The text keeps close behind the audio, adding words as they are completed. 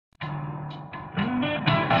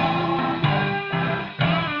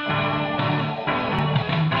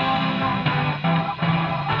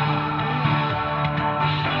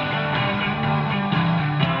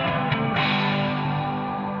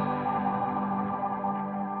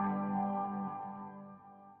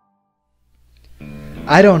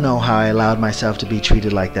I don't know how I allowed myself to be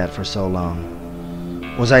treated like that for so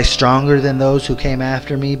long. Was I stronger than those who came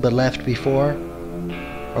after me but left before?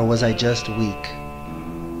 Or was I just weak?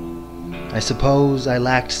 I suppose I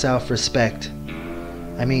lacked self-respect.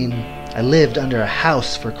 I mean, I lived under a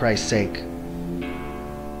house, for Christ's sake.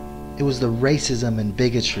 It was the racism and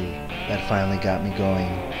bigotry that finally got me going.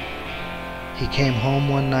 He came home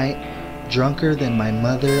one night, drunker than my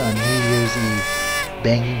mother on New Year's Eve,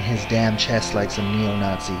 banging his damn chest like some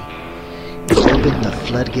neo-Nazi. It opened the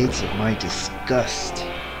floodgates of my disgust.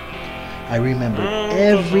 I remembered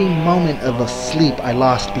every moment of a sleep I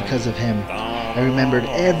lost because of him. I remembered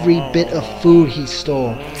every bit of food he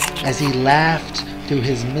stole. As he laughed through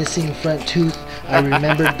his missing front tooth, I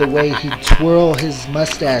remembered the way he'd twirl his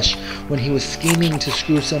mustache when he was scheming to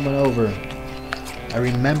screw someone over. I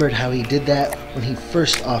remembered how he did that when he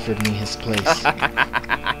first offered me his place.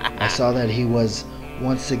 I saw that he was,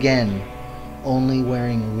 once again, only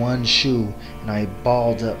wearing one shoe, and I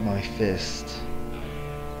balled up my fist.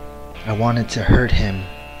 I wanted to hurt him.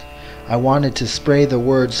 I wanted to spray the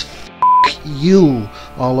words "F*** you"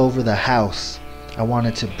 all over the house. I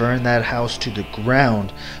wanted to burn that house to the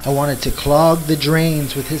ground. I wanted to clog the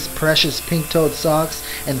drains with his precious pink-toed socks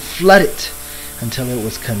and flood it until it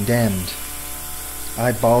was condemned.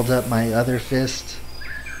 I balled up my other fist,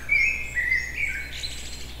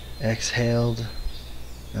 exhaled,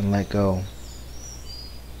 and let go.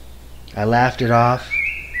 I laughed it off,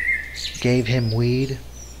 gave him weed,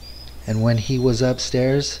 and when he was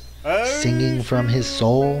upstairs, singing from his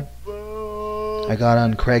soul, I got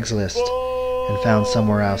on Craigslist and found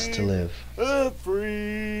somewhere else to live.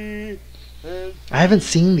 I haven't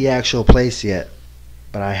seen the actual place yet,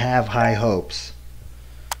 but I have high hopes.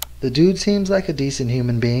 The dude seems like a decent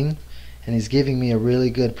human being, and he's giving me a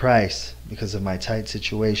really good price because of my tight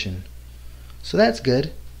situation. So that's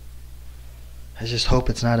good. I just hope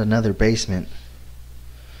it's not another basement.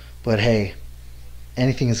 But hey,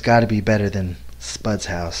 anything has got to be better than Spud's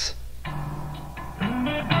house.